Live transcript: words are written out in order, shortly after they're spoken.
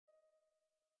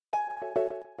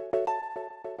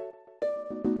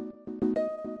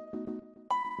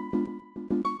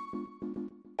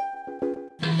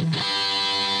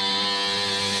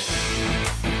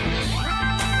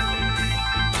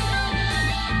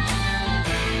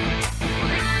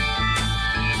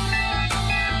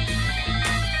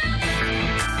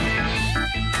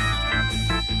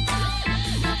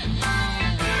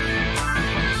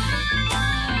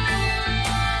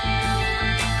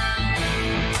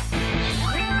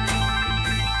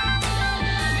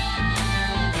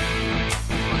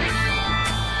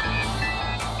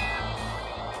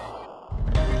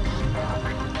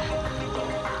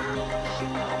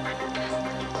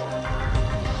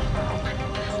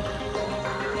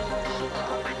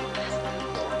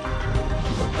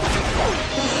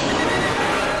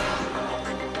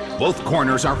Both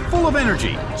corners are full of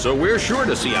energy, so we're sure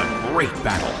to see a great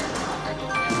battle.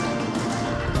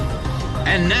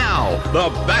 And now, the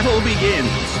battle begins.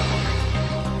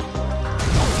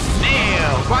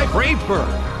 Nailed by Brave Bird.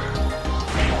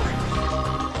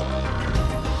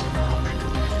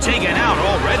 Taken out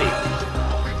already.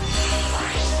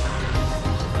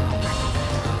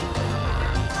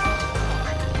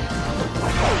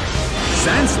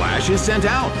 Sandslash is sent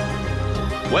out.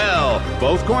 Well,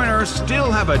 both corners still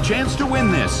have a chance to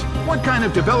win this. What kind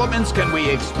of developments can we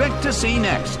expect to see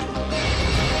next?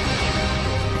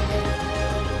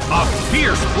 A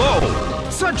fierce blow!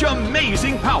 Such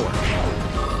amazing power!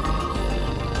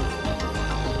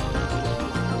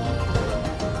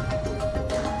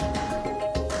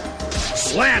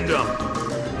 Slammed him!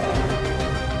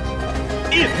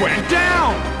 It went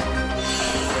down!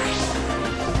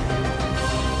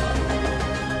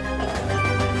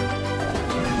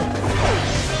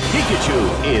 Pikachu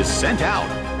is sent out.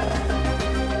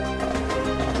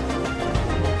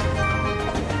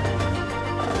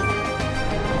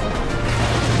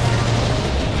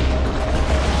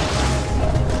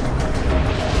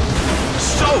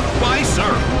 Soaked by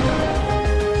surf.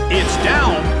 It's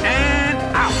down and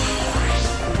out.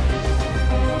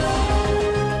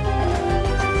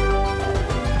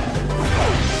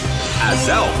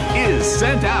 Azelf is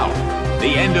sent out. The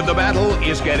end of the battle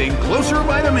is getting closer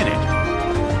by the minute.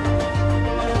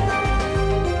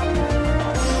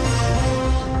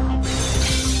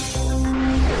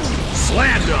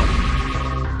 Slammed him!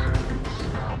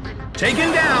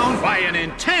 Taken down by an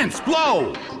intense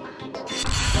blow!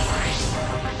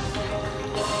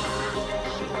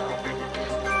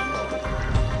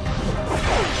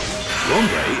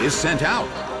 Lombre is sent out.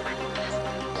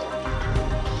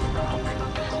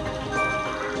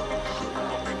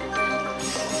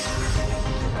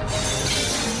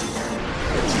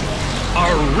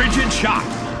 A rigid shot!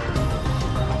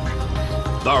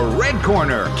 The red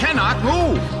corner cannot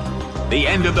move! The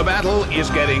end of the battle is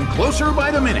getting closer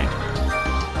by the minute.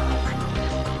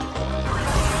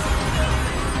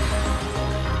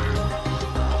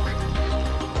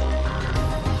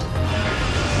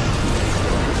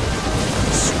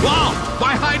 Swamped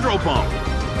by Hydro Pump.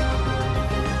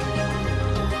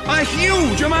 A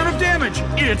huge amount of damage.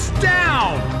 It's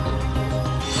down.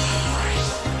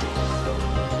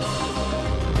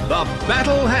 The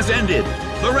battle has ended.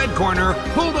 The red corner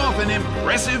pulled off an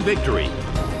impressive victory.